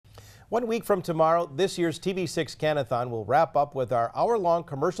1 week from tomorrow, this year's TV6 Canathon will wrap up with our hour-long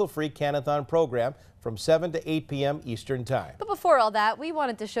commercial-free Canathon program from 7 to 8 p.m. Eastern Time. But before all that, we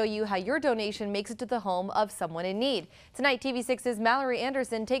wanted to show you how your donation makes it to the home of someone in need. Tonight, TV6's Mallory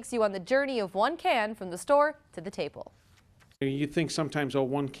Anderson takes you on the journey of one can from the store to the table. You think sometimes, oh,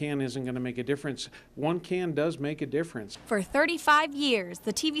 one can isn't going to make a difference. One can does make a difference. For 35 years,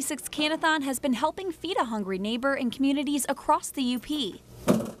 the TV6 Canathon has been helping feed a hungry neighbor in communities across the UP.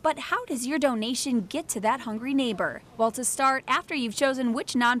 But how does your donation get to that hungry neighbor? Well, to start, after you've chosen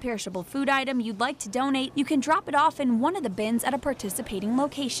which non-perishable food item you'd like to donate, you can drop it off in one of the bins at a participating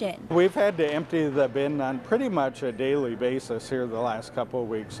location. We've had to empty the bin on pretty much a daily basis here the last couple of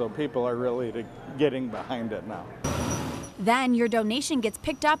weeks, so people are really getting behind it now. Then your donation gets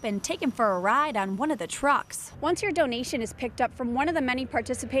picked up and taken for a ride on one of the trucks. Once your donation is picked up from one of the many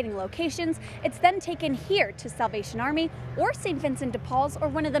participating locations, it's then taken here to Salvation Army or St. Vincent de Paul's or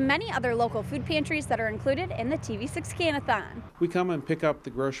one of the many other local food pantries that are included in the TV6 Canathon. We come and pick up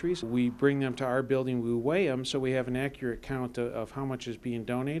the groceries. We bring them to our building. We weigh them so we have an accurate count of how much is being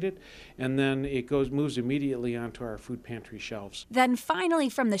donated, and then it moves immediately onto our food pantry shelves. Then finally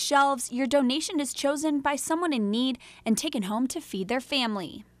from the shelves, your donation is chosen by someone in need and taken home to feed their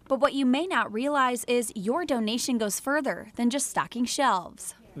family. But what you may not realize is your donation goes further than just stocking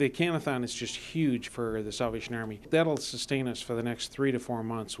shelves. The Canathon is just huge for the Salvation Army. That'll sustain us for the next 3 to 4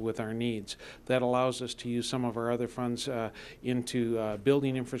 months with our needs. That allows us to use some of our other funds into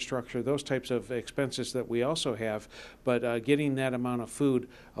building infrastructure, those types of expenses that we also have. But getting that amount of food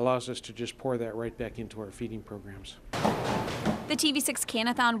allows us to just pour that right back into our feeding programs. The TV6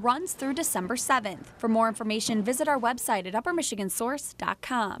 Canathon runs through December 7th. For more information, visit our website at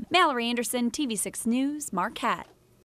uppermichigansource.com. Mallory Anderson, TV6 News, Marquette.